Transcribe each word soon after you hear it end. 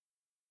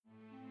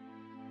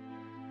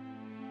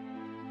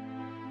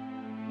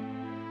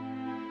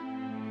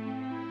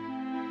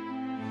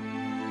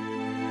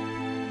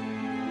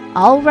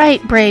All right,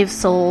 brave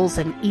souls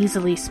and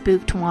easily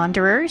spooked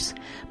wanderers,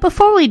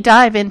 before we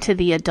dive into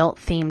the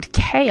adult-themed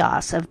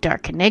chaos of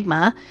Dark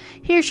Enigma,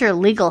 here's your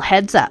legal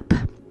heads up.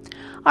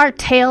 Our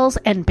tales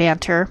and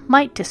banter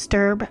might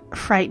disturb,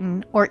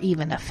 frighten, or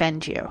even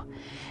offend you.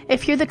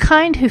 If you're the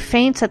kind who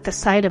faints at the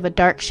sight of a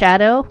dark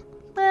shadow,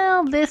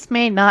 well, this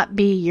may not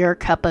be your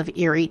cup of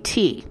eerie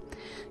tea.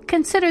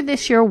 Consider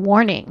this your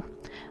warning.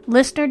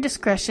 Listener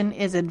discretion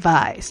is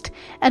advised,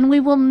 and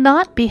we will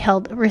not be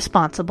held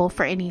responsible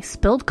for any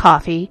spilled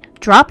coffee,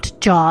 dropped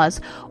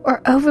jaws,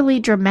 or overly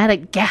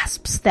dramatic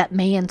gasps that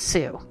may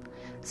ensue.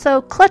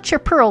 So clutch your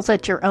pearls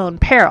at your own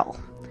peril.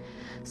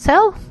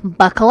 So,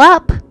 buckle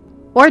up.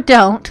 Or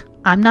don't.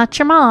 I'm not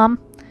your mom.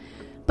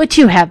 But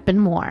you have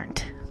been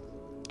warned.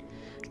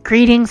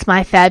 Greetings,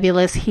 my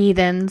fabulous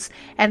heathens,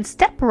 and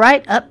step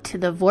right up to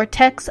the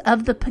vortex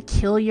of the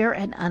peculiar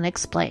and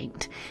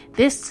unexplained.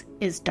 This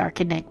is Dark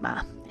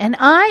Enigma, and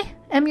I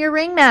am your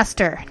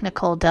ringmaster,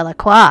 Nicole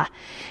Delacroix,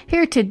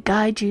 here to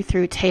guide you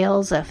through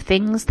tales of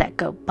things that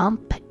go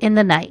bump in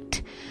the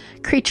night,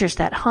 creatures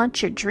that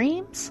haunt your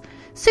dreams,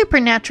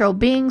 supernatural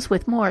beings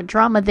with more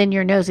drama than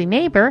your nosy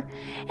neighbor,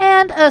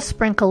 and a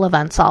sprinkle of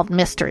unsolved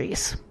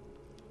mysteries.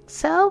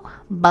 So,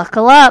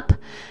 buckle up.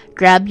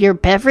 Grab your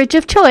beverage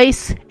of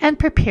choice and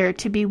prepare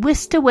to be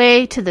whisked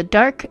away to the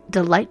dark,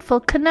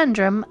 delightful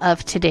conundrum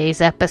of today's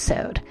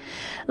episode.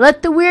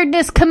 Let the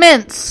weirdness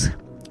commence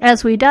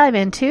as we dive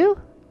into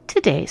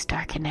today's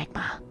Dark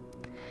Enigma.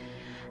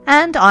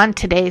 And on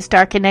today's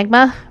Dark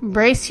Enigma,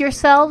 brace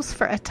yourselves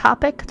for a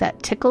topic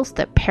that tickles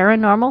the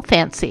paranormal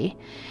fancy.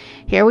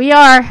 Here we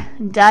are,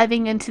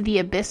 diving into the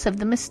abyss of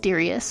the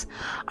mysterious,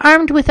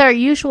 armed with our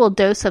usual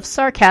dose of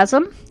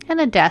sarcasm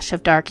and a dash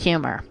of dark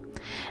humor.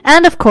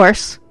 And of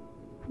course,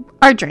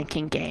 our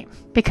drinking game.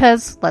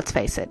 Because, let's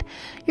face it,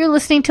 you're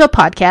listening to a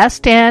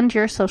podcast and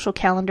your social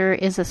calendar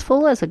is as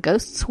full as a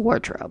ghost's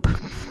wardrobe.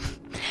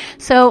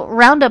 So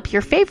round up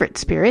your favorite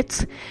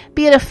spirits,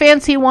 be it a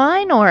fancy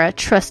wine or a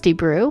trusty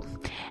brew,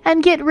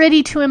 and get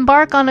ready to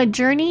embark on a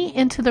journey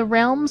into the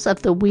realms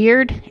of the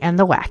weird and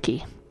the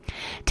wacky.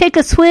 Take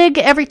a swig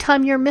every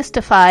time you're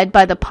mystified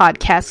by the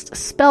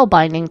podcast's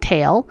spellbinding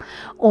tale,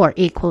 or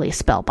equally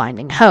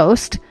spellbinding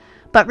host.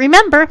 But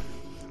remember,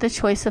 the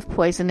choice of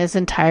poison is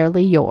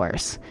entirely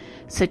yours.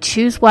 So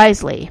choose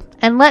wisely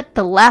and let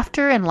the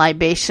laughter and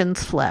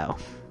libations flow.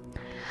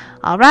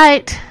 All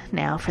right,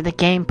 now for the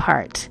game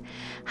part.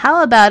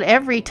 How about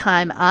every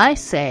time I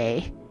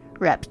say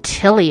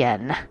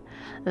reptilian?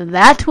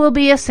 That will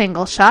be a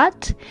single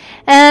shot.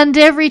 And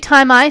every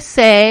time I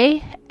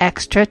say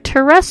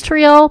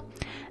extraterrestrial,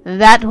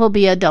 that will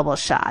be a double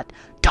shot.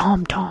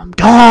 Dom, dom,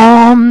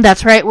 dom.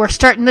 That's right, we're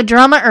starting the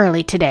drama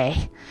early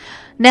today.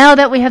 Now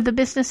that we have the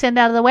business end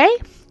out of the way,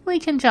 we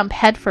can jump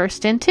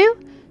headfirst into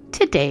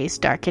today's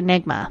Dark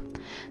Enigma.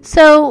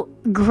 So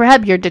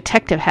grab your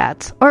detective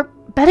hats, or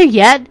better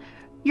yet,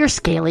 your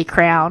scaly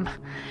crown,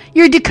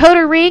 your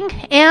decoder ring,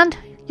 and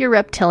your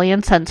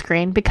reptilian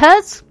sunscreen,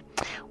 because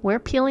we're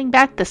peeling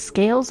back the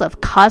scales of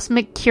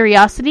cosmic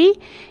curiosity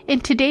in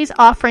today's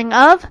offering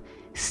of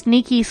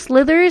sneaky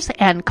slithers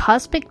and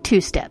cosmic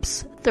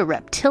two-steps, the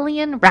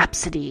Reptilian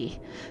Rhapsody.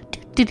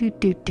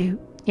 Do-do-do-do-do.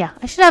 Yeah,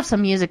 I should have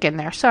some music in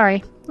there.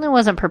 Sorry, I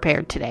wasn't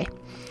prepared today.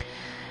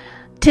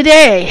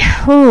 Today,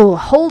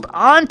 hold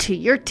on to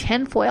your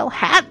tinfoil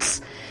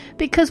hats,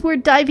 because we're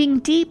diving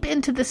deep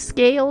into the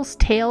scales,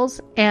 tails,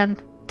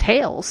 and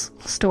tales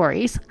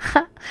stories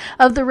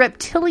of the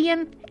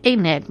Reptilian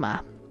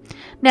Enigma.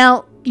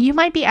 Now, you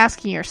might be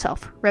asking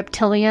yourself,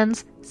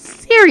 reptilians?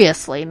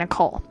 Seriously,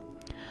 Nicole?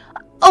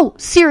 Oh,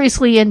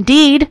 seriously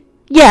indeed.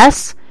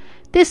 Yes.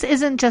 This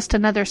isn't just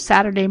another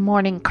Saturday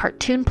morning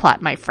cartoon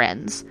plot, my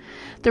friends.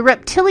 The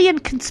reptilian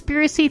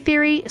conspiracy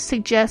theory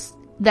suggests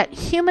that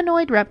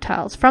humanoid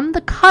reptiles from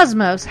the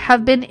cosmos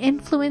have been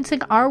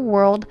influencing our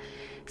world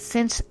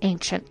since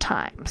ancient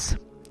times.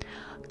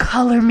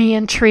 Color me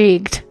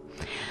intrigued.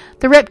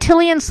 The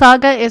reptilian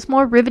saga is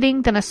more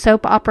riveting than a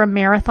soap opera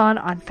marathon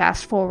on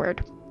Fast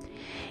Forward.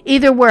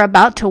 Either we're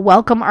about to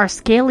welcome our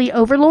scaly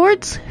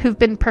overlords who've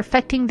been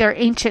perfecting their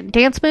ancient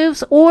dance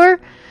moves, or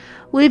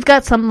we've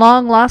got some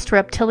long-lost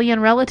reptilian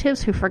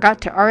relatives who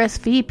forgot to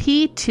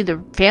RSVP to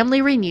the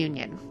family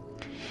reunion.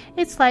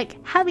 It's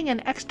like having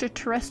an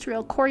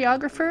extraterrestrial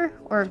choreographer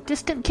or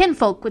distant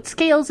kinfolk with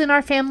scales in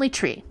our family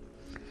tree.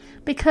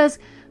 Because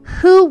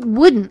who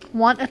wouldn't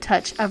want a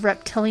touch of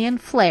reptilian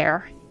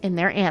flair in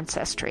their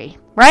ancestry,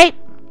 right?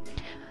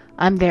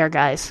 I'm there,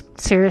 guys.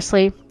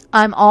 Seriously,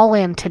 I'm all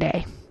in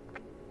today.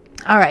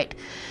 All right,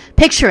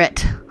 picture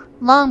it.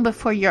 Long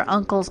before your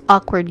uncle's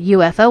awkward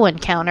UFO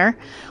encounter,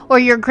 or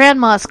your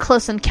grandma's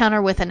close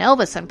encounter with an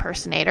Elvis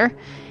impersonator,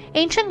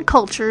 ancient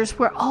cultures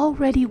were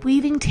already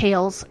weaving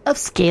tales of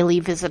scaly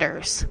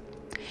visitors.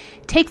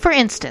 Take, for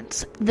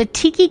instance, the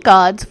tiki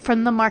gods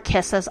from the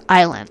Marquesas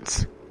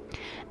Islands.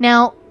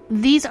 Now,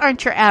 these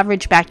aren't your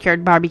average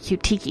backyard barbecue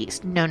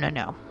tikis.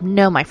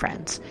 No, my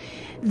friends.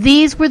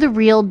 These were the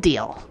real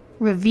deal.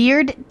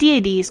 Revered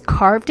deities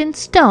carved in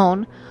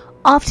stone,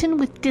 often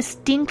with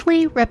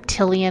distinctly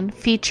reptilian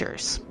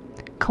features.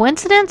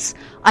 Coincidence?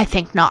 I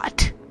think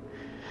not.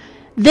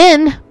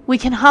 Then we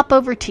can hop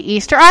over to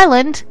Easter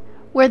Island,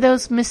 where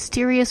those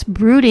mysterious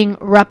brooding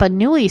Rapa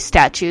Nui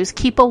statues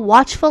keep a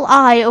watchful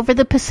eye over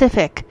the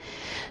Pacific.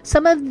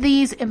 Some of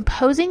these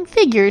imposing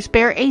figures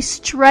bear a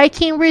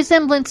striking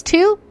resemblance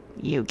to,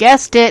 you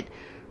guessed it,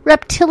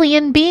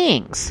 reptilian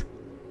beings.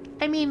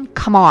 I mean,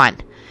 come on.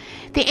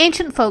 The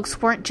ancient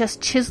folks weren't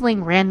just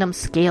chiseling random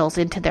scales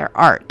into their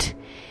art.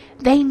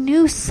 They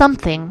knew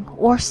something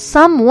or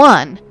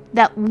someone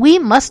that we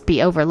must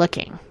be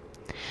overlooking.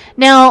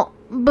 Now,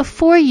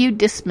 before you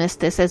dismiss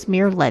this as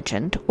mere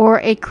legend or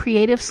a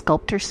creative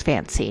sculptor's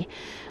fancy,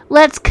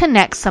 let's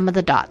connect some of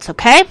the dots,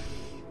 okay?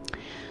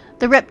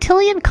 The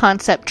reptilian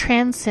concept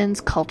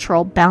transcends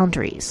cultural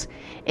boundaries.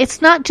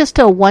 It's not just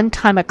a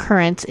one-time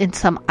occurrence in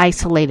some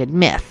isolated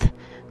myth.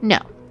 No.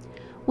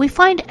 We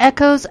find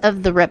echoes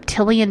of the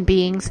reptilian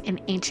beings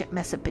in ancient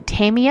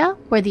Mesopotamia,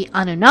 where the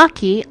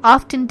Anunnaki,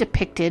 often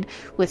depicted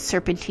with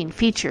serpentine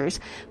features,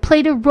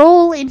 played a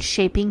role in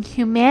shaping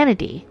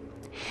humanity.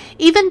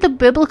 Even the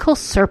biblical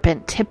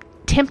serpent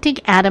tempting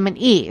Adam and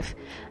Eve.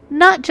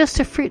 Not just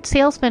a fruit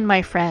salesman,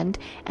 my friend,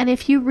 and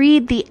if you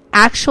read the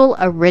actual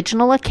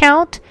original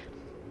account,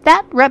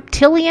 that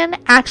reptilian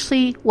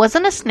actually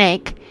wasn't a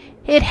snake.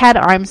 It had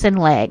arms and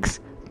legs,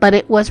 but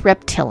it was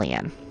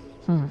reptilian.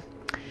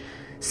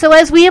 So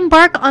as we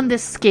embark on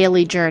this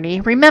scaly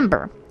journey,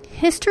 remember,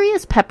 history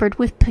is peppered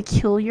with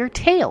peculiar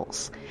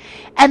tales.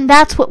 And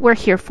that's what we're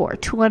here for,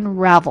 to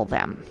unravel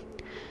them.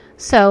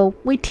 So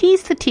we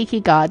tease the tiki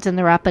gods and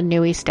the Rapa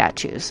Nui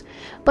statues,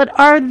 but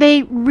are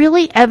they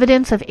really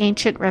evidence of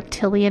ancient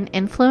reptilian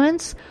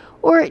influence?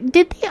 Or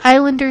did the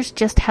islanders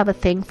just have a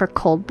thing for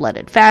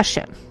cold-blooded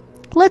fashion?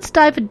 Let's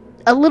dive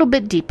a little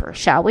bit deeper,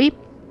 shall we?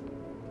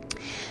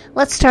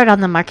 Let's start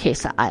on the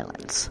Marquesa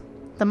Islands.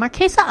 The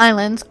Marquesa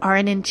Islands are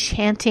an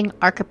enchanting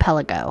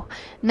archipelago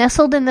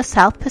nestled in the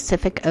South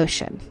Pacific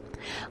Ocean.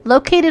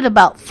 Located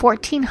about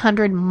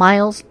 1,400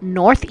 miles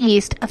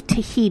northeast of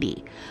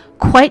Tahiti,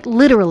 quite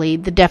literally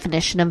the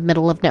definition of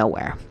middle of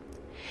nowhere.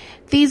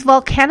 These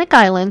volcanic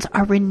islands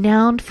are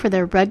renowned for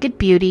their rugged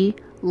beauty,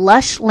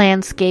 lush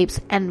landscapes,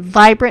 and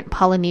vibrant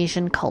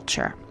Polynesian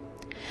culture.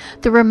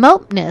 The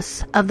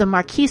remoteness of the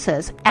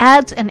Marquesas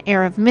adds an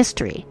air of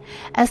mystery,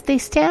 as they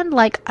stand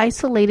like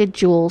isolated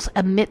jewels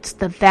amidst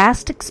the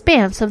vast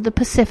expanse of the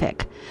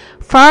Pacific,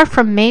 far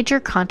from major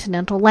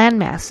continental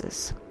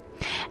landmasses.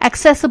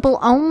 Accessible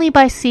only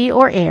by sea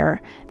or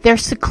air, their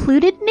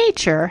secluded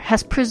nature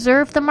has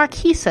preserved the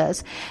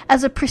Marquesas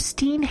as a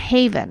pristine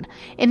haven,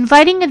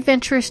 inviting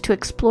adventurers to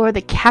explore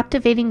the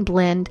captivating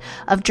blend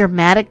of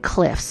dramatic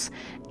cliffs,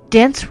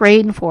 dense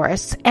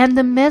rainforests, and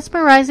the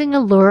mesmerizing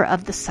allure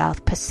of the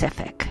South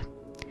Pacific.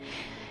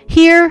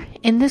 Here,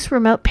 in this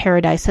remote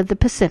paradise of the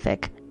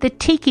Pacific, the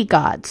tiki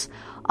gods,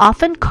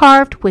 often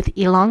carved with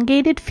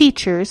elongated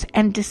features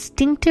and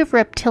distinctive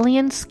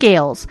reptilian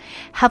scales,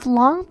 have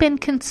long been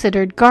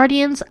considered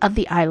guardians of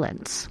the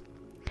islands.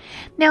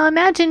 Now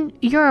imagine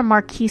you're a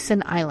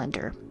Marquesan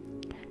islander,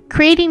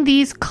 creating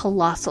these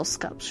colossal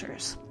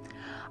sculptures.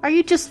 Are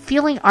you just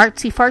feeling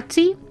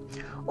artsy-fartsy?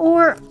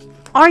 Or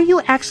are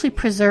you actually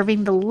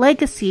preserving the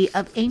legacy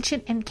of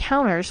ancient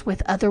encounters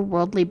with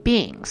otherworldly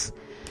beings?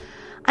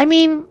 I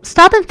mean,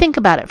 stop and think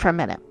about it for a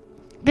minute.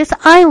 This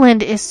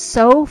island is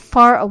so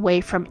far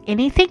away from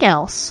anything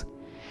else.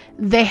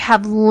 They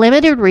have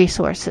limited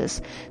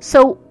resources.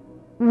 So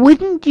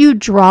wouldn't you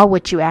draw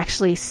what you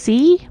actually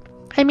see?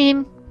 I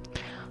mean,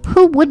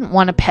 who wouldn't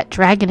want a pet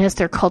dragon as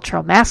their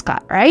cultural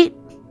mascot, right?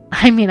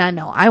 I mean, I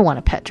know I want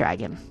a pet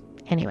dragon.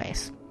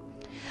 Anyways.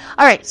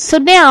 All right, so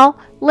now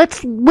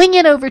let's wing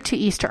it over to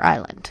Easter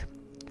Island,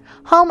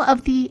 home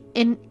of the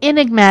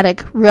enigmatic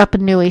Rapa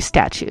Nui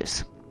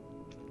statues.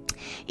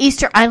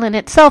 Easter Island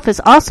itself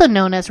is also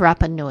known as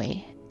Rapa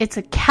Nui. It's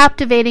a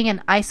captivating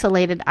and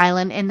isolated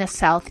island in the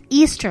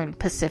southeastern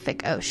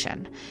Pacific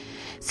Ocean,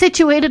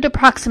 situated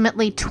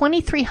approximately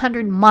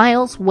 2,300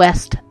 miles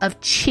west of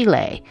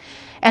Chile.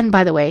 And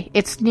by the way,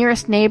 its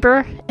nearest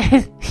neighbor,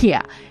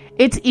 yeah,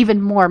 it's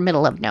even more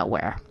middle of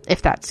nowhere,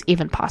 if that's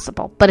even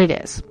possible, but it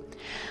is.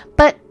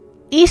 But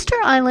Easter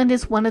Island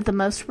is one of the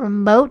most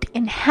remote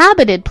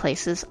inhabited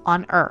places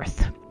on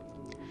Earth.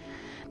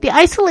 The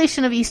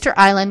isolation of Easter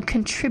Island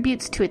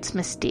contributes to its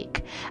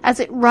mystique, as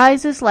it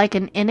rises like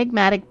an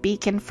enigmatic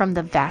beacon from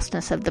the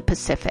vastness of the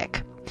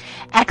Pacific.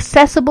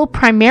 Accessible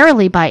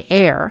primarily by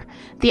air,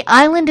 the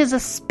island is a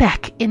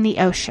speck in the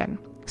ocean,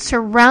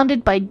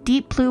 surrounded by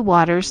deep blue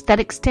waters that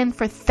extend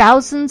for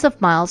thousands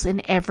of miles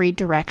in every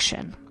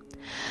direction.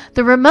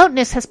 The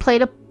remoteness has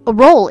played a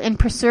role in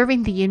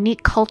preserving the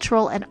unique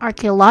cultural and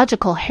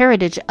archaeological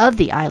heritage of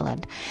the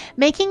island,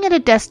 making it a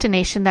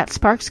destination that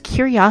sparks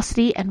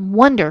curiosity and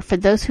wonder for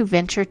those who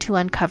venture to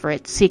uncover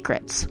its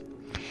secrets.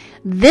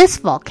 This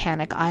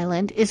volcanic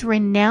island is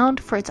renowned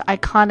for its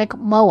iconic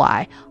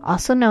moai,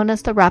 also known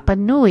as the Rapa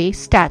Nui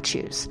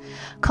statues,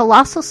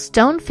 colossal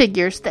stone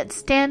figures that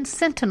stand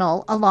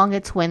sentinel along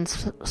its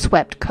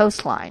windswept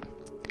coastline.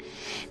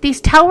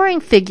 These towering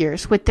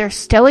figures, with their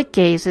stoic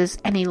gazes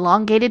and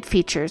elongated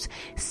features,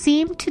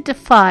 seem to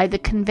defy the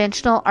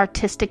conventional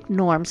artistic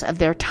norms of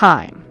their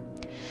time.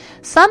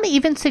 Some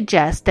even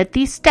suggest that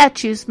these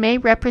statues may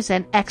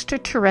represent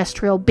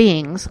extraterrestrial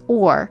beings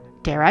or,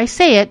 dare I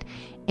say it,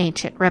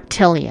 ancient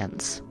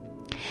reptilians.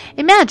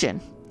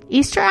 Imagine,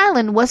 Easter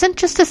Island wasn't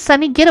just a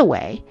sunny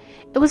getaway,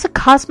 it was a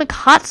cosmic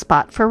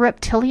hotspot for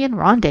reptilian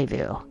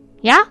rendezvous.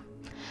 Yeah?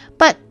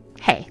 But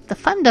hey, the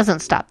fun doesn't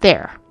stop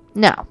there.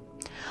 No.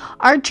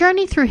 Our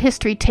journey through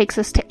history takes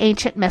us to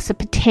ancient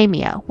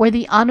Mesopotamia, where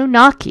the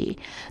Anunnaki,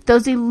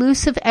 those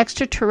elusive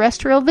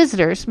extraterrestrial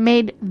visitors,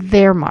 made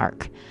their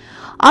mark.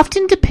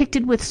 Often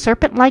depicted with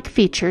serpent-like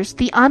features,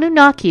 the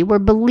Anunnaki were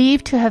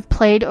believed to have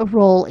played a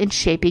role in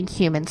shaping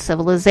human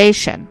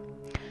civilization.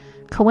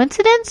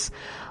 Coincidence?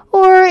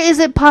 Or is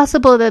it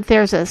possible that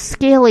there's a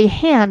scaly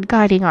hand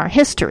guiding our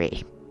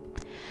history?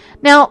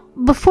 Now,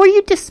 before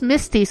you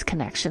dismiss these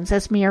connections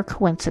as mere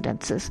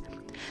coincidences,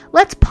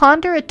 let's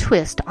ponder a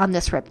twist on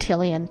this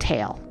reptilian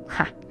tale.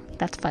 Ha,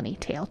 that's funny.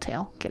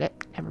 Tale. Get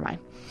it? Never mind.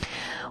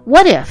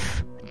 What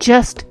if,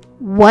 just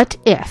what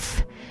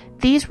if,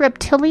 these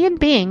reptilian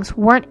beings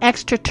weren't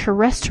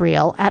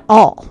extraterrestrial at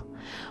all?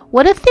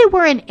 What if they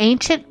were an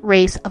ancient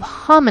race of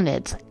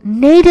hominids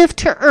native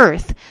to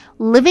Earth,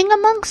 living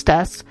amongst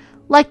us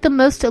like the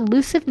most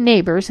elusive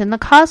neighbors in the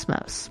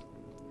cosmos?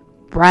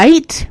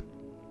 Right?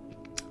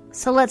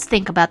 So let's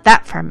think about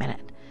that for a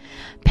minute.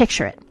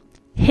 Picture it.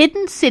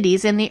 Hidden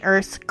cities in the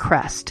Earth's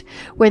crust,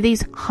 where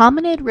these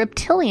hominid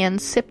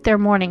reptilians sip their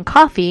morning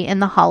coffee in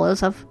the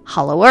hollows of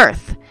Hollow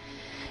Earth.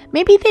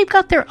 Maybe they've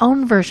got their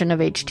own version of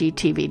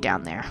HGTV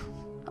down there.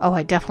 Oh,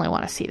 I definitely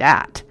want to see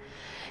that.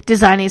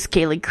 Designing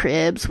scaly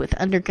cribs with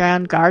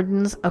underground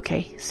gardens.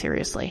 Okay,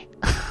 seriously.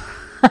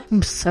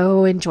 I'm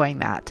so enjoying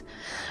that.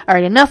 All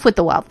right, enough with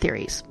the wild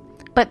theories.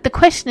 But the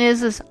question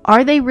is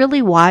are they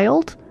really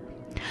wild?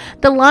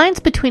 The lines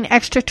between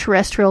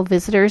extraterrestrial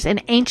visitors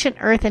and ancient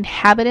Earth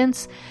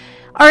inhabitants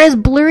are as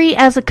blurry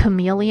as a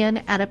chameleon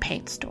at a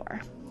paint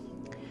store.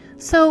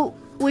 So,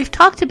 we've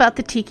talked about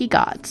the Tiki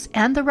gods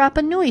and the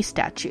Rapa Nui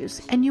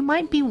statues, and you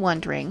might be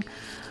wondering,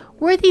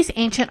 were these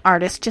ancient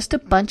artists just a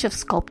bunch of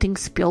sculpting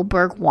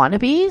Spielberg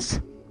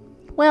wannabes?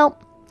 Well,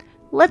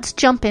 let's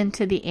jump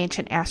into the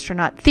ancient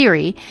astronaut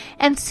theory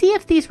and see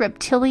if these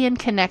reptilian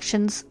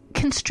connections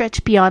can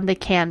stretch beyond the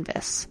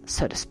canvas,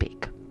 so to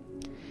speak.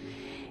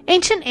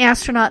 Ancient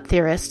astronaut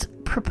theorists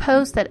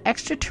propose that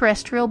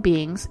extraterrestrial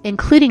beings,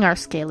 including our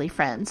scaly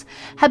friends,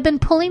 have been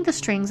pulling the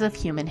strings of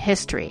human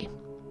history.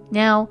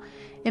 Now,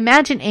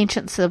 imagine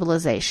ancient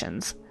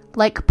civilizations,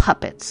 like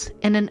puppets,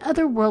 in an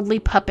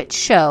otherworldly puppet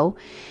show,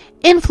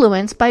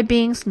 influenced by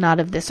beings not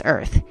of this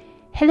earth.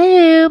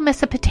 Hello,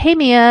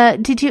 Mesopotamia!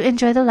 Did you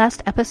enjoy the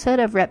last episode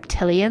of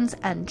Reptilians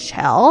and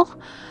Shell?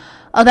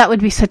 Oh, that would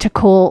be such a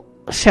cool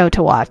show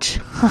to watch.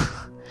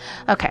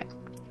 Okay,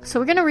 so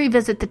we're going to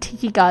revisit the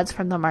Tiki gods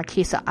from the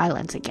Marquesa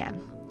Islands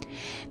again.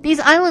 These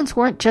islands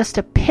weren't just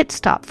a pit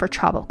stop for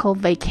tropical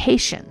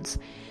vacations.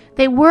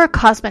 They were a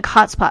cosmic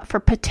hotspot for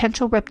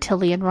potential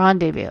reptilian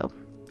rendezvous.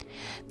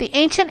 The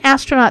ancient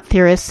astronaut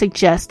theorists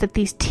suggest that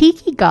these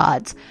Tiki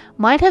gods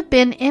might have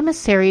been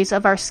emissaries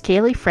of our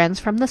scaly friends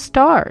from the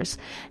stars,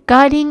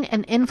 guiding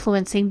and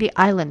influencing the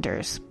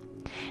islanders.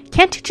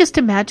 Can't you just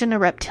imagine a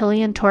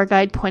reptilian tour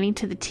guide pointing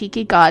to the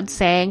Tiki gods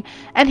saying,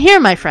 "And here,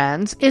 my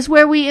friends, is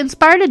where we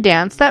inspired a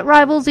dance that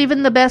rivals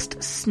even the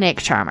best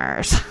snake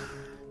charmers."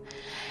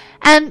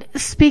 And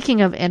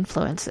speaking of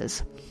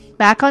influences,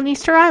 back on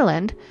Easter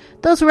Island,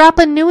 those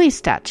Rapa Nui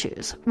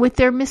statues, with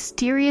their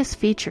mysterious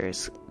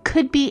features,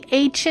 could be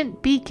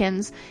ancient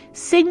beacons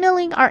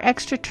signaling our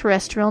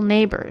extraterrestrial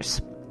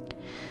neighbors.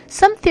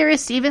 Some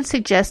theorists even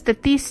suggest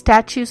that these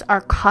statues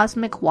are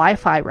cosmic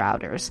Wi-Fi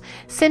routers,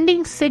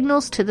 sending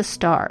signals to the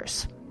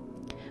stars.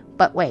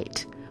 But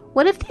wait,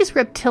 what if these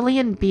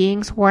reptilian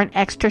beings weren't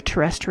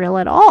extraterrestrial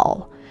at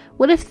all?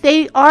 What if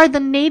they are the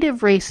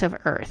native race of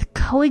Earth,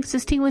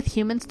 coexisting with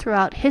humans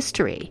throughout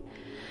history?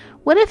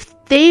 What if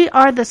they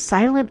are the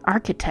silent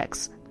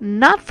architects,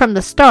 not from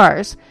the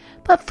stars,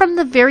 but from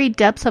the very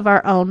depths of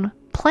our own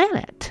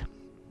planet?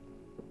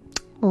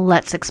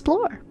 Let's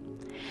explore.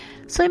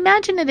 So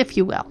imagine it, if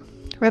you will.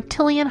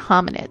 Reptilian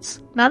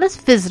hominids, not as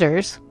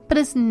visitors, but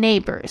as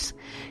neighbors,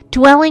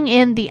 dwelling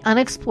in the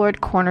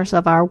unexplored corners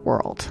of our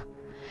world.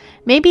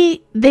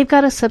 Maybe they've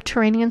got a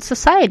subterranean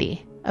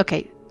society.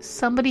 Okay,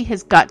 somebody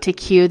has got to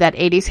cue that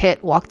 80s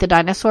hit Walk the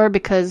Dinosaur,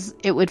 because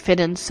it would fit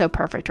in so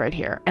perfect right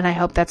here. And I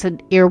hope that's an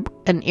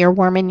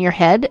earworm in your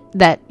head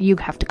that you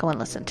have to go and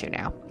listen to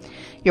now.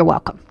 You're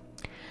welcome.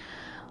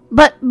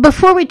 But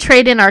before we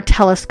trade in our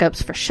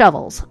telescopes for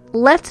shovels,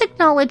 let's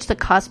acknowledge the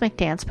cosmic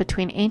dance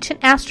between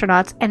ancient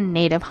astronauts and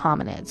native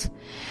hominids.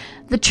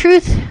 The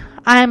truth,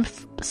 I'm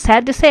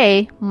sad to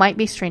say, might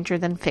be stranger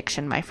than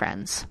fiction, my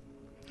friends.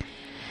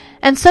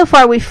 And so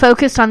far we've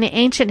focused on the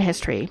ancient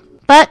history,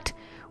 but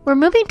we're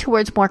moving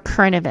towards more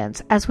current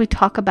events as we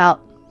talk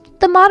about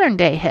the modern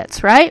day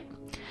hits, right?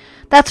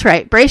 That's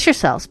right, brace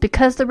yourselves,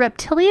 because the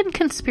reptilian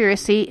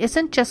conspiracy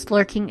isn't just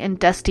lurking in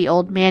dusty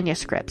old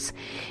manuscripts.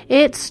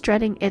 It's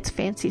strutting its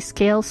fancy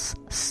scales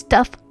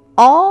stuff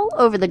all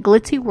over the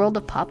glitzy world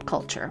of pop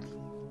culture.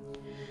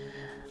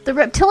 The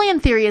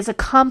reptilian theory is a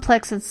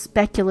complex and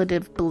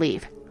speculative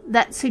belief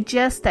that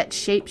suggests that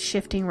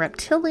shape-shifting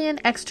reptilian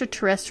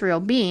extraterrestrial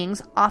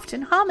beings,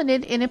 often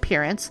hominid in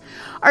appearance,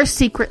 are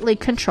secretly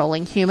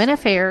controlling human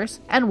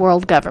affairs and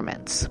world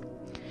governments.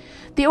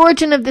 The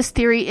origin of this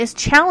theory is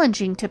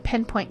challenging to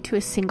pinpoint to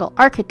a single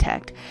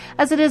architect,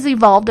 as it has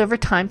evolved over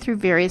time through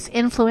various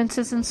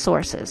influences and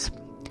sources.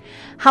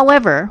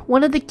 However,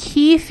 one of the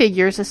key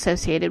figures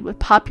associated with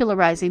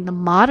popularizing the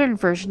modern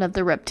version of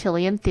the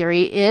reptilian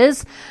theory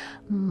is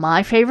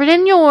my favorite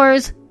and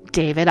yours,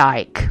 David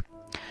Icke.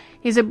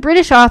 He's a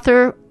British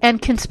author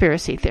and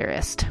conspiracy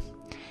theorist.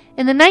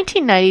 In the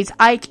 1990s,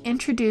 Icke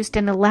introduced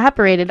and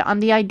elaborated on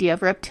the idea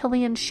of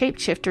reptilian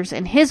shapeshifters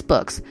in his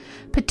books,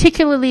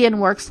 particularly in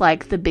works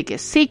like The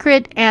Biggest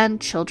Secret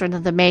and Children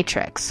of the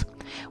Matrix,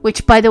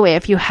 which, by the way,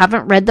 if you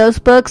haven't read those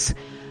books,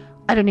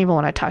 I don't even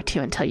want to talk to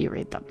you until you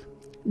read them.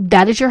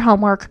 That is your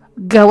homework.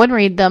 Go and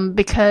read them,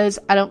 because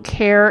I don't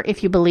care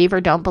if you believe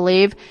or don't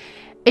believe.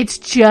 It's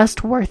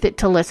just worth it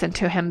to listen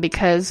to him,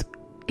 because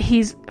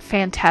he's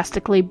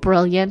fantastically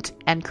brilliant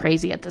and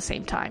crazy at the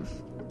same time.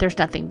 There's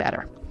nothing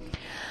better.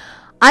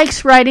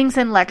 Icke's writings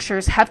and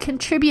lectures have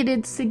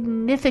contributed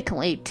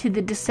significantly to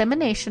the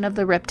dissemination of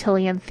the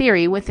reptilian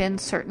theory within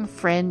certain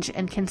fringe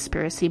and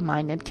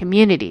conspiracy-minded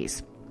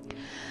communities.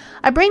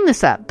 I bring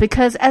this up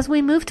because as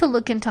we move to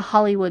look into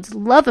Hollywood's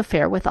love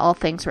affair with all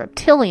things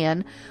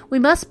reptilian, we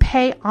must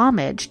pay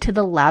homage to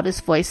the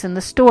loudest voice in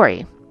the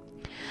story.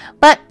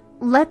 But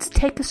let's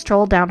take a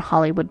stroll down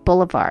Hollywood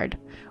Boulevard,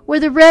 where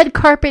the red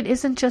carpet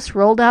isn't just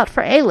rolled out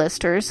for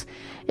A-listers,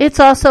 it's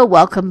also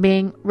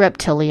welcoming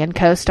reptilian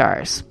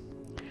co-stars.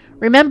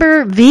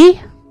 Remember V,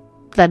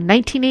 the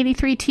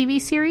 1983 TV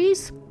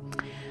series?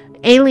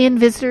 Alien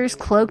visitors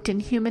cloaked in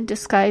human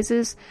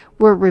disguises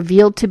were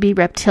revealed to be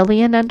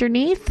reptilian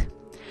underneath?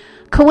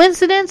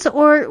 Coincidence,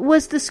 or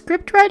was the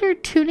scriptwriter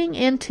tuning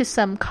into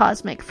some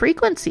cosmic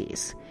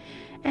frequencies?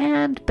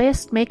 And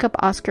Best Makeup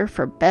Oscar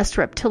for Best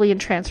Reptilian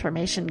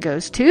Transformation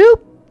goes to...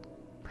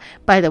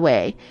 By the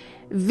way,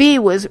 V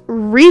was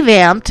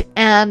revamped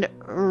and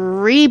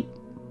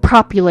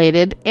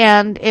repopulated,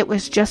 and it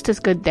was just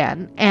as good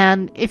then.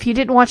 And if you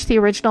didn't watch the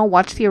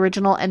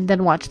original and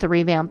then watch the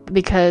revamp,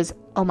 because,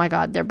 oh my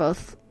god, they're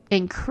both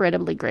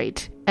incredibly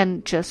great.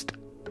 And just,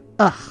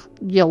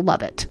 you'll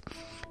love it.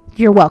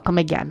 You're welcome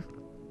again.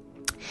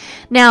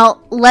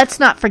 Now, let's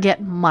not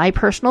forget my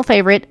personal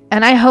favorite,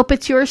 and I hope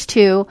it's yours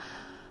too,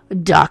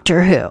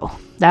 Doctor Who.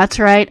 That's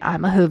right,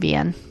 I'm a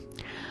Whovian.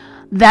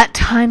 That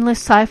timeless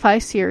sci-fi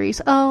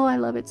series, oh, I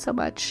love it so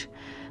much.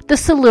 The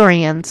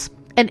Silurians,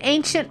 an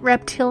ancient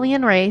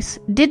reptilian race,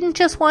 didn't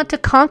just want to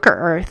conquer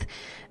Earth,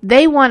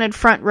 they wanted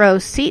front row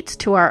seats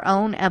to our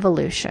own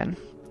evolution.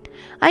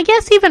 I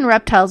guess even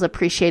reptiles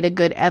appreciate a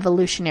good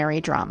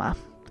evolutionary drama.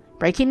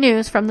 Breaking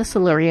news from the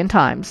Silurian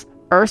Times.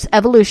 Earth's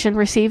evolution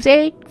receives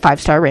a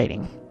 5-star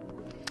rating.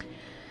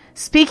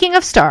 Speaking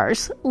of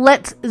stars,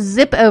 let's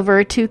zip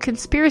over to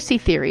conspiracy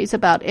theories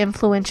about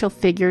influential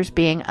figures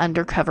being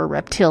undercover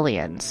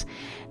reptilians.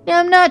 Now,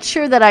 I'm not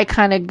sure that I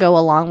kind of go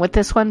along with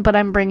this one, but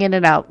I'm bringing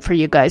it out for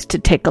you guys to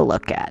take a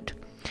look at.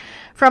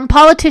 From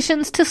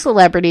politicians to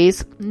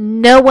celebrities,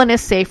 no one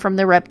is safe from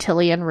the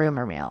reptilian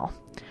rumor mill.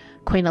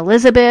 Queen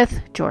Elizabeth,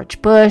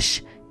 George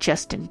Bush,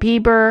 Justin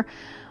Bieber,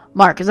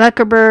 Mark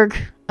Zuckerberg.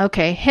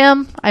 Okay,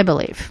 him, I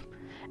believe.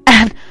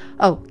 And,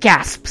 oh,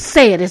 gasp,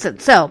 say it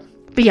isn't so.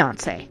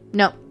 Beyonce.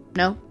 No,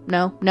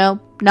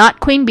 not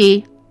Queen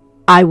Bee.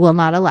 I will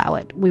not allow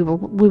it. We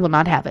will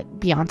not have it.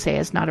 Beyonce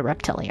is not a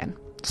reptilian.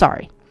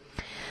 Sorry.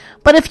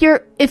 But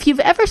if you've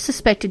ever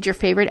suspected your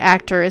favorite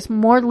actor is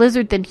more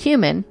lizard than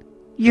human,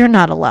 you're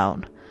not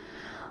alone.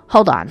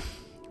 Hold on.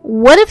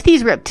 What if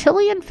these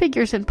reptilian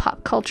figures in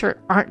pop culture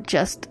aren't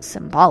just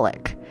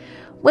symbolic?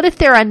 What if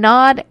they're a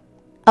nod,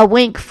 a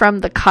wink from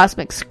the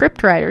cosmic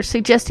scriptwriter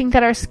suggesting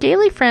that our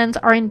scaly friends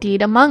are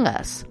indeed among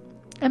us?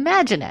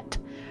 Imagine it.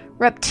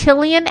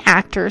 Reptilian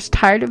actors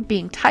tired of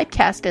being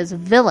typecast as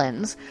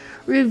villains,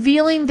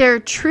 revealing their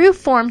true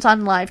forms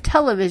on live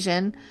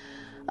television.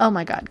 Oh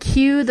my god,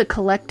 cue the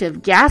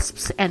collective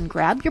gasps and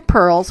grab your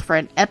pearls for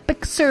an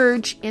epic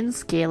surge in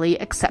scaly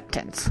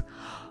acceptance.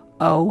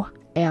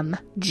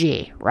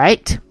 OMG,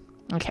 right?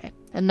 Okay,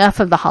 enough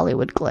of the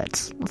Hollywood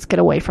glitz. Let's get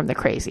away from the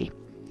crazy.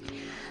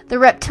 The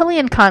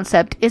reptilian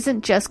concept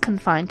isn't just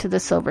confined to the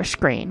silver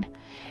screen.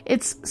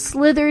 It's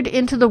slithered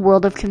into the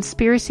world of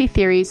conspiracy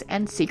theories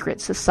and secret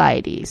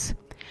societies.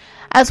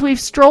 As we've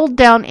strolled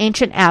down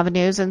ancient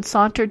avenues and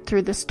sauntered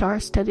through the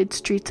star-studded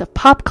streets of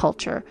pop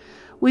culture,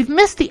 we've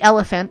missed the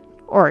elephant,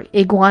 or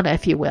iguana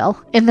if you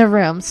will, in the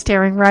room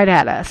staring right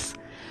at us.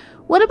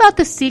 What about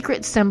the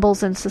secret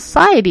symbols and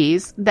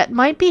societies that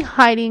might be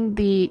hiding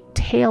the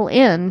tail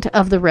end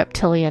of the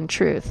reptilian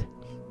truth?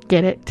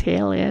 Get it?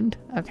 Tail end?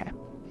 Okay.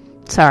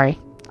 Sorry.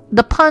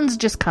 The puns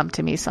just come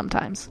to me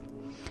sometimes.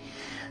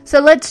 So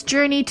let's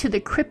journey to the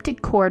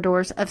cryptic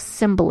corridors of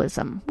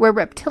symbolism, where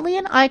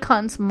reptilian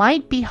icons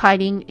might be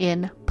hiding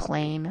in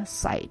plain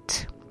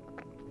sight.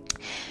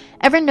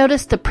 Ever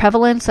notice the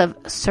prevalence of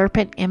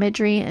serpent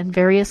imagery in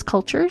various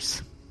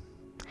cultures?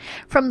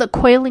 From the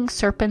coiling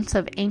serpents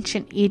of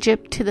ancient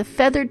Egypt to the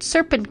feathered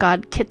serpent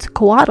god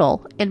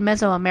Quetzalcoatl in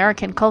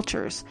Mesoamerican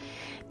cultures,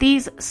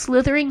 these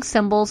slithering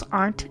symbols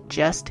aren't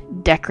just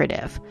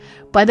decorative.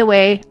 By the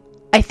way,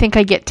 I think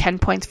I get 10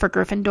 points for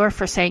Gryffindor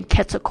for saying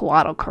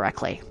Quetzalcoatl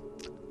correctly.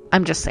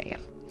 I'm just saying.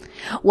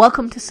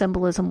 Welcome to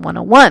Symbolism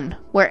 101,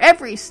 where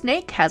every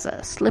snake has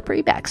a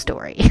slippery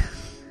backstory.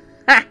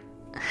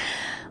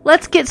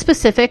 Let's get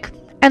specific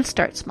and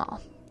start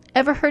small.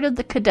 Ever heard of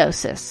the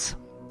caduceus?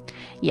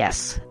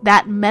 Yes,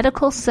 that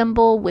medical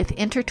symbol with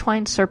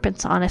intertwined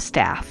serpents on a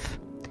staff.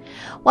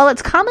 While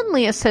it's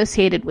commonly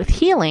associated with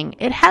healing,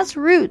 it has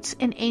roots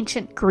in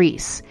ancient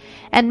Greece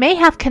and may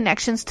have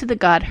connections to the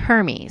god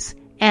Hermes,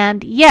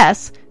 and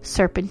yes,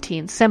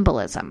 serpentine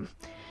symbolism.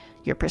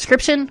 Your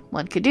prescription,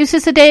 1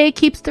 caduceus a day,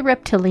 keeps the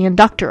reptilian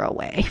doctor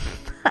away.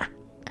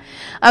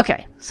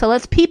 Okay, so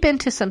let's peep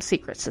into some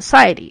secret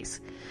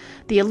societies.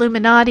 The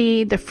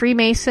Illuminati, the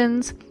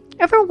Freemasons.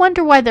 Ever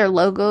wonder why their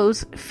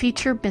logos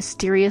feature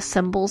mysterious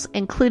symbols,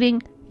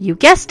 including, you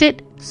guessed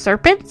it,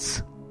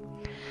 serpents?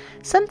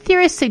 Some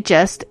theorists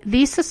suggest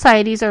these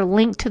societies are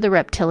linked to the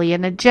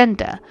reptilian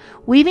agenda,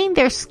 weaving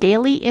their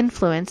scaly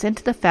influence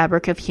into the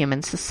fabric of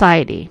human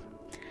society.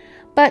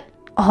 But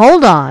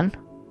hold on,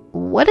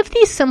 what if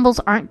these symbols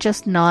aren't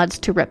just nods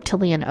to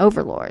reptilian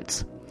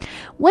overlords?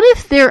 What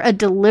if they're a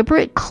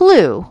deliberate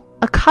clue,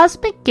 a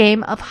cosmic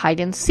game of hide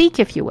and seek,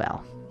 if you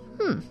will?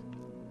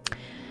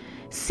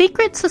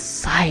 Secret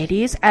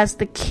societies as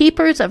the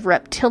keepers of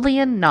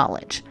reptilian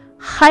knowledge,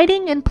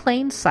 hiding in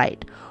plain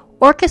sight,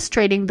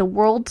 orchestrating the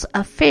world's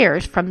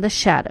affairs from the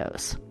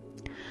shadows.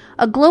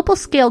 A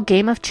global-scale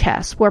game of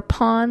chess where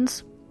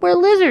pawns wear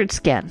lizard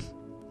skin.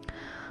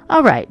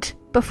 All right,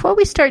 before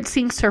we start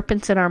seeing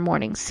serpents in our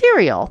morning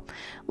cereal,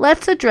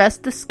 let's address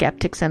the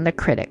skeptics and the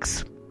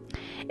critics.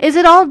 Is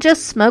it all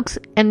just smokes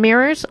and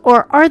mirrors,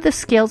 or are the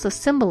scales of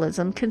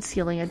symbolism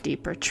concealing a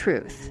deeper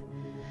truth?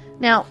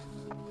 Now,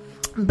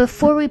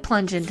 before we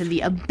plunge into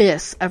the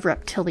abyss of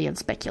reptilian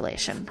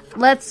speculation,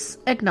 let's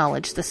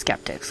acknowledge the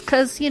skeptics,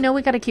 because, we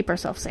got to keep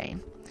ourselves sane.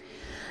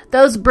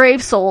 Those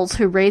brave souls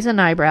who raise an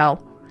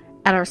eyebrow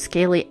at our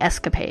scaly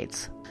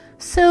escapades.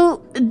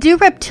 So, do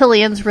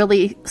reptilians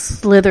really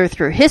slither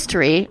through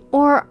history,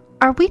 or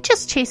are we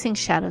just chasing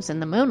shadows in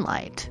the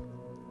moonlight?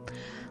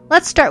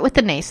 Let's start with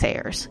the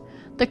naysayers,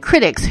 the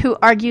critics who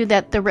argue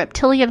that the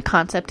reptilian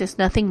concept is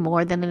nothing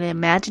more than an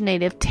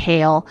imaginative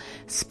tale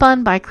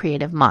spun by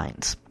creative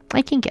minds.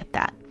 I can get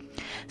that.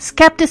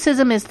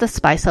 Skepticism is the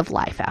spice of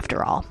life,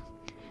 after all.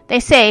 They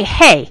say,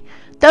 hey,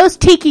 those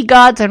tiki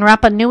gods and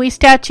Rapa Nui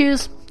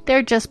statues,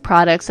 they're just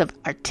products of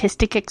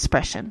artistic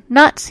expression,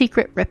 not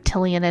secret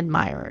reptilian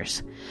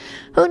admirers.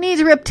 Who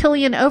needs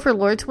reptilian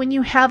overlords when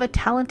you have a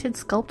talented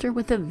sculptor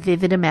with a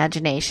vivid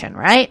imagination,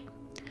 right?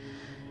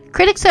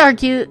 Critics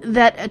argue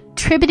that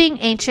attributing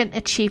ancient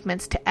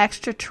achievements to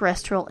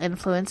extraterrestrial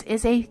influence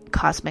is a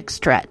cosmic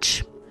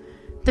stretch.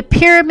 The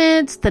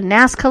pyramids, the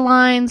Nazca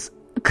lines,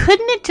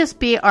 couldn't it just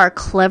be our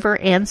clever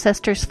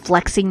ancestors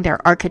flexing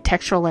their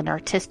architectural and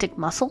artistic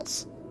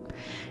muscles?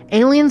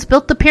 Aliens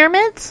built the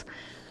pyramids?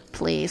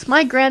 Please,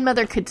 my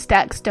grandmother could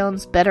stack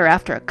stones better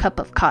after a cup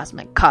of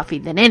cosmic coffee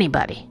than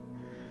anybody.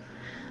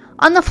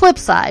 On the flip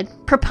side,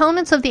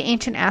 proponents of the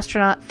ancient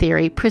astronaut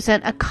theory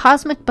present a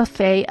cosmic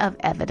buffet of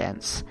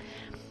evidence.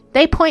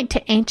 They point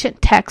to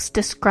ancient texts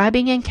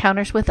describing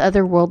encounters with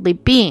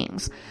otherworldly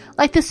beings,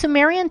 like the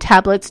Sumerian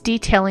tablets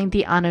detailing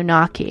the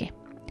Anunnaki.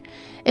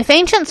 If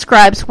ancient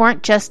scribes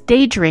weren't just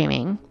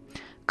daydreaming,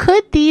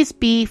 could these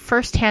be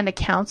first-hand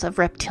accounts of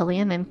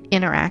reptilian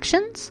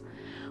interactions?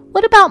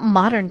 What about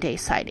modern-day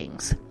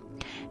sightings?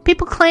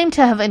 People claim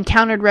to have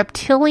encountered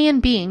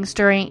reptilian beings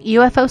during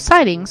UFO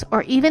sightings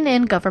or even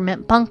in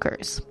government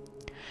bunkers.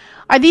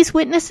 Are these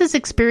witnesses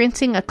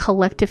experiencing a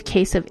collective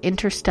case of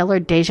interstellar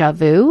déjà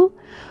vu?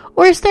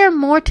 Or is there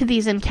more to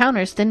these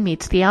encounters than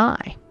meets the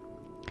eye?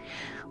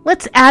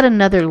 Let's add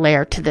another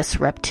layer to this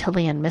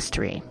reptilian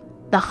mystery.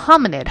 The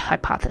hominid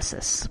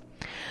hypothesis.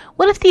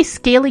 What if these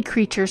scaly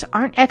creatures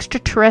aren't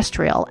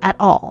extraterrestrial at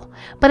all,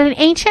 but an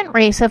ancient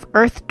race of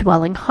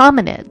Earth-dwelling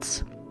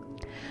hominids?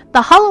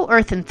 The Hollow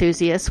Earth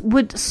enthusiasts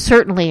would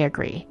certainly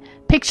agree,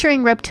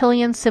 picturing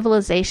reptilian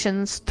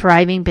civilizations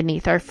thriving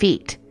beneath our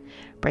feet.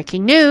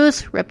 Breaking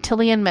news,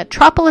 reptilian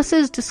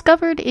metropolises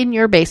discovered in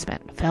your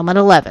basement. Film at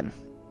 11.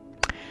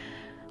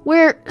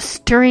 We're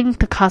stirring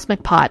the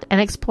cosmic pot and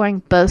exploring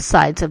both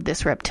sides of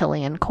this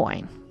reptilian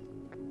coin.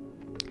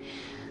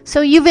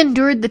 So you've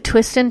endured the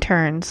twists and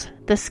turns,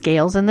 the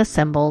scales and the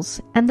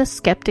symbols, and the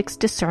skeptic's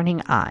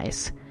discerning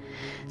eyes.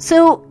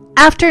 So,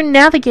 after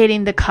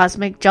navigating the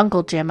cosmic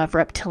jungle gym of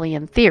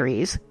reptilian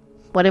theories,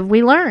 what have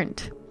we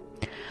learned?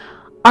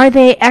 Are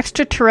they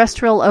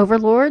extraterrestrial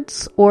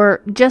overlords,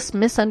 or just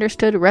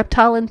misunderstood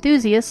reptile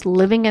enthusiasts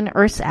living in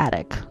Earth's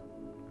attic?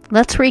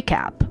 Let's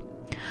recap.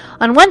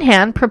 On one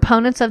hand,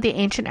 proponents of the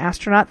ancient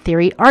astronaut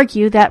theory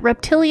argue that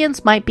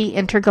reptilians might be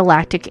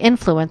intergalactic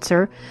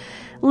influencer,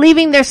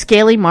 leaving their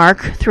scaly mark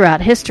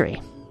throughout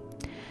history.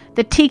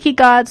 The tiki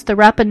gods, the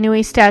Rapa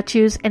Nui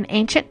statues, and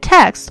ancient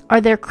texts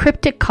are their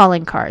cryptic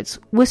calling cards,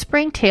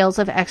 whispering tales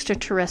of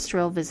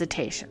extraterrestrial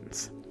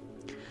visitations.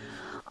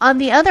 On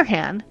the other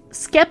hand,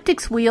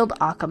 skeptics wield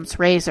Occam's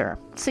razor,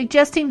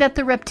 suggesting that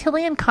the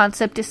reptilian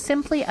concept is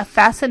simply a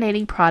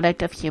fascinating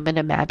product of human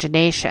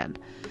imagination.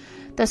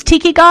 Those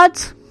tiki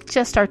gods?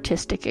 Just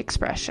artistic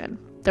expression.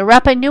 The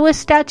Rapa Nui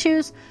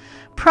statues?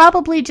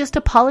 Probably just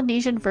a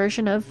Polynesian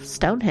version of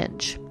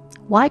Stonehenge.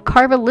 Why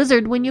carve a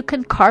lizard when you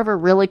can carve a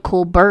really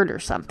cool bird or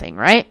something,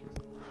 right?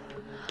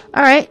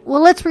 Alright,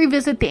 well, let's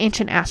revisit the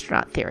ancient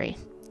astronaut theory.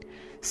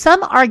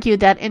 Some argue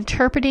that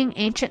interpreting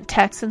ancient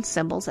texts and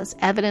symbols as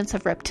evidence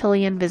of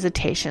reptilian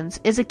visitations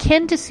is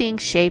akin to seeing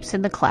shapes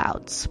in the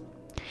clouds.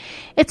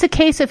 It's a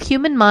case of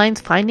human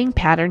minds finding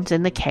patterns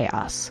in the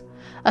chaos.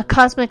 A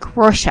cosmic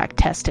Rorschach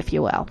test, if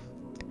you will.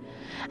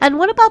 And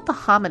what about the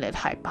hominid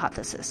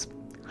hypothesis?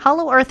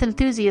 Hollow Earth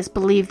enthusiasts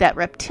believe that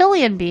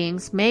reptilian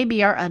beings may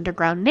be our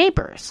underground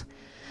neighbors.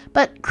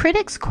 But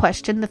critics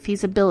question the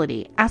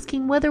feasibility,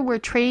 asking whether we're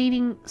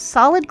trading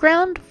solid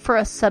ground for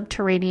a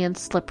subterranean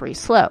slippery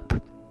slope.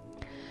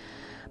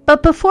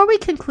 But before we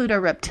conclude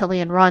our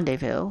reptilian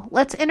rendezvous,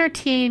 let's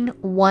entertain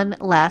one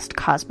last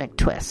cosmic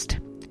twist.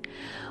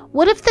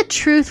 What if the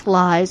truth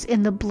lies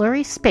in the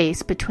blurry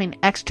space between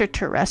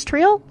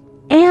extraterrestrial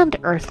and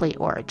earthly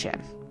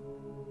origin?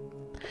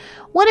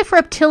 What if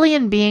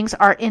reptilian beings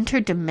are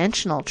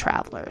interdimensional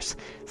travelers,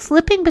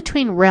 slipping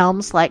between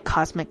realms like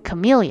cosmic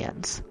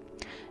chameleons?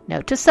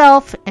 Note to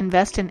self,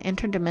 invest in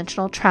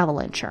interdimensional travel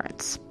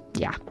insurance.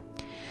 Yeah.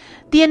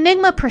 The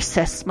enigma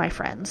persists, my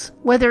friends.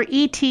 Whether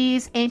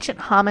ETs, ancient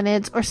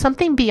hominids, or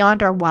something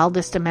beyond our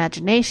wildest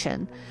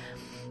imagination,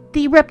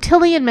 the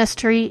reptilian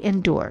mystery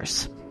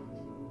endures.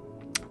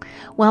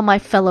 Well, my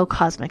fellow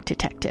cosmic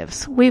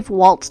detectives, we've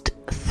waltzed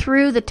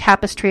through the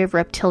tapestry of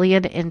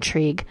reptilian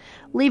intrigue,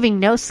 leaving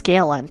no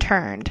scale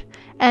unturned,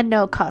 and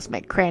no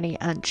cosmic cranny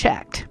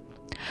unchecked.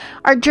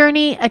 Our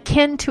journey,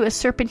 akin to a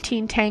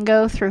serpentine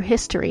tango through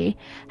history,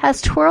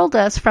 has twirled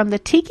us from the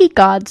tiki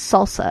god's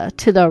salsa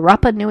to the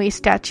Rapa Nui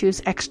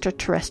statue's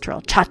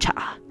extraterrestrial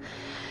cha-cha.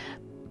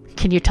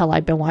 Can you tell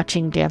I've been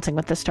watching Dancing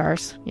with the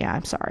Stars? Yeah,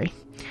 I'm sorry.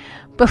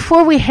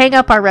 Before we hang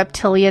up our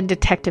reptilian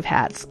detective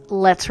hats,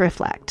 let's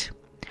reflect.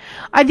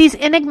 Are these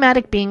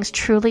enigmatic beings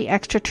truly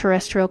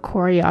extraterrestrial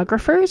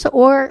choreographers,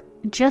 or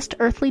just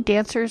earthly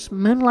dancers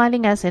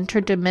moonlighting as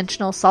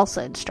interdimensional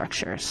salsa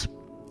instructors?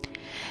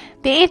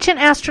 The ancient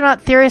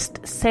astronaut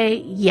theorists say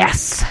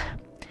yes.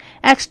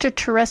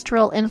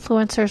 Extraterrestrial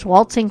influencers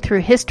waltzing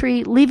through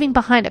history, leaving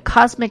behind a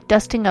cosmic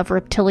dusting of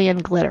reptilian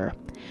glitter.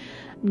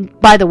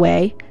 By the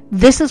way,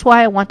 this is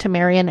why I want to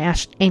marry an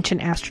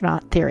ancient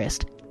astronaut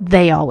theorist.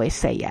 They always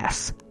say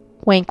yes.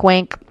 Wink,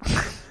 wink.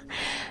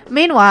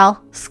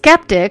 Meanwhile,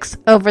 skeptics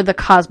over the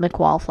cosmic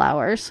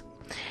wallflowers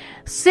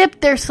sip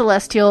their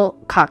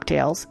celestial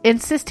cocktails,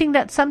 insisting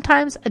that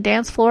sometimes a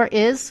dance floor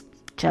is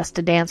just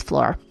a dance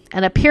floor,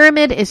 and a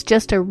pyramid is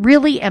just a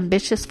really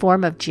ambitious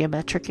form of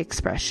geometric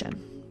expression.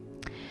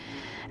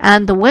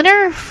 And the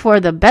winner for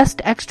the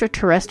Best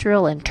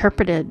Extraterrestrial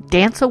Interpreted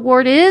Dance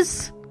Award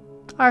is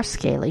our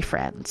scaly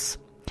friends.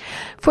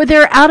 For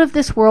their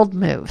out-of-this-world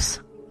moves,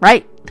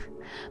 right?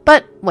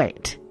 But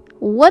wait,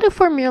 what if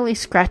we're merely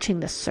scratching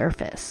the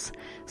surface,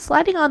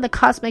 sliding on the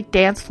cosmic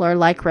dance floor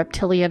like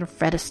reptilian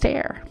Fred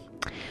Astaire?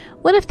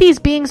 What if these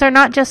beings are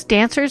not just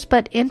dancers,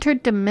 but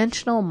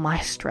interdimensional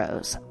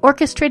maestros,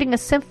 orchestrating a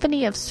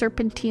symphony of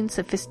serpentine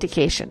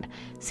sophistication?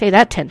 Say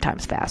that 10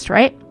 times fast,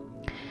 right?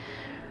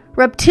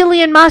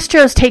 Reptilian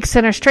maestros take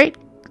center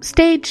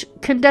stage,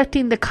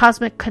 conducting the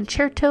cosmic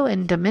concerto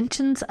in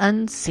dimensions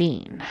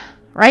unseen,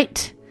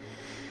 right?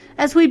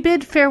 As we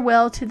bid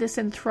farewell to this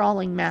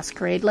enthralling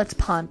masquerade, let's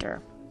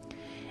ponder.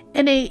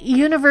 In a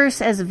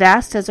universe as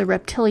vast as a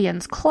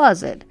reptilian's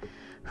closet,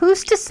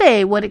 who's to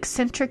say what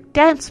eccentric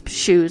dance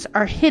shoes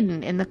are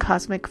hidden in the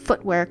cosmic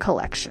footwear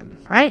collection,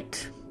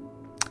 right?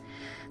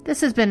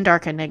 This has been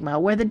Dark Enigma,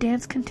 where the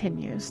dance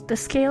continues, the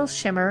scales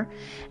shimmer,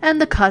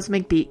 and the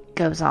cosmic beat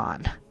goes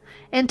on.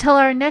 Until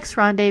our next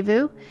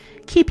rendezvous,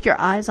 keep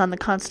your eyes on the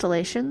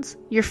constellations,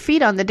 your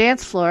feet on the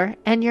dance floor,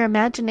 and your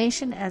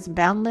imagination as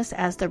boundless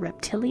as the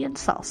reptilian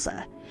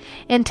salsa.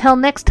 Until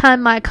next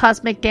time, my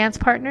cosmic dance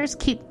partners,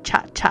 keep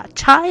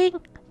cha-cha-chaing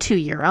to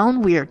your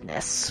own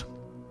weirdness.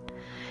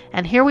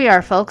 And here we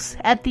are, folks,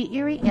 at the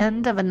eerie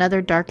end of another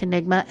Dark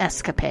Enigma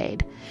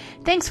escapade.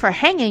 Thanks for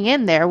hanging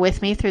in there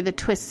with me through the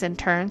twists and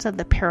turns of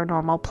the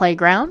paranormal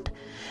playground.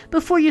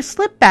 Before you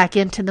slip back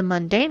into the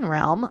mundane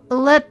realm,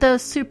 let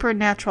those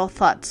supernatural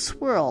thoughts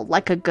swirl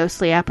like a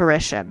ghostly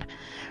apparition.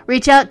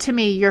 Reach out to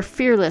me, your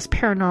fearless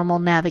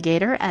paranormal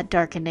navigator, at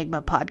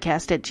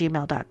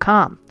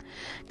darkenigmapodcast@gmail.com.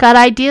 Got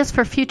ideas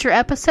for future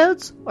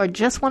episodes, or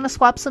just want to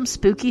swap some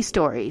spooky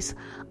stories?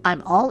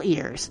 I'm all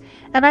ears,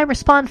 and I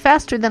respond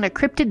faster than a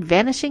cryptid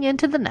vanishing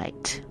into the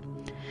night.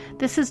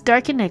 This is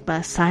Dark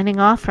Enigma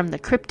signing off from the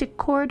cryptic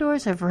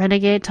corridors of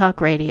Renegade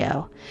Talk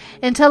Radio.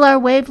 Until our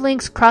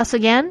wavelengths cross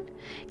again,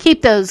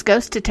 keep those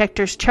ghost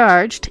detectors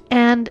charged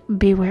and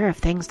beware of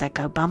things that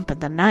go bump in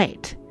the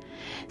night.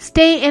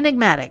 Stay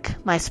enigmatic,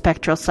 my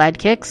spectral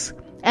sidekicks,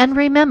 and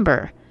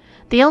remember,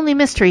 the only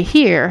mystery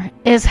here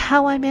is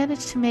how I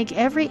managed to make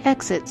every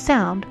exit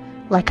sound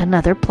like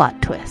another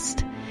plot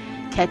twist.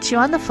 Catch you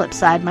on the flip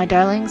side, my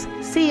darlings.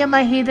 See ya,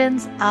 my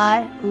heathens.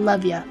 I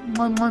love ya.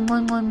 Mwah, mwah,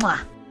 mwah, mwah,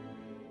 mwah.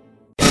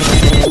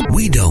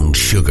 We don't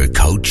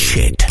sugarcoat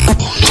shit.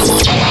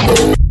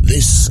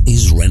 This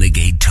is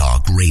Renegade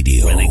Talk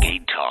Radio.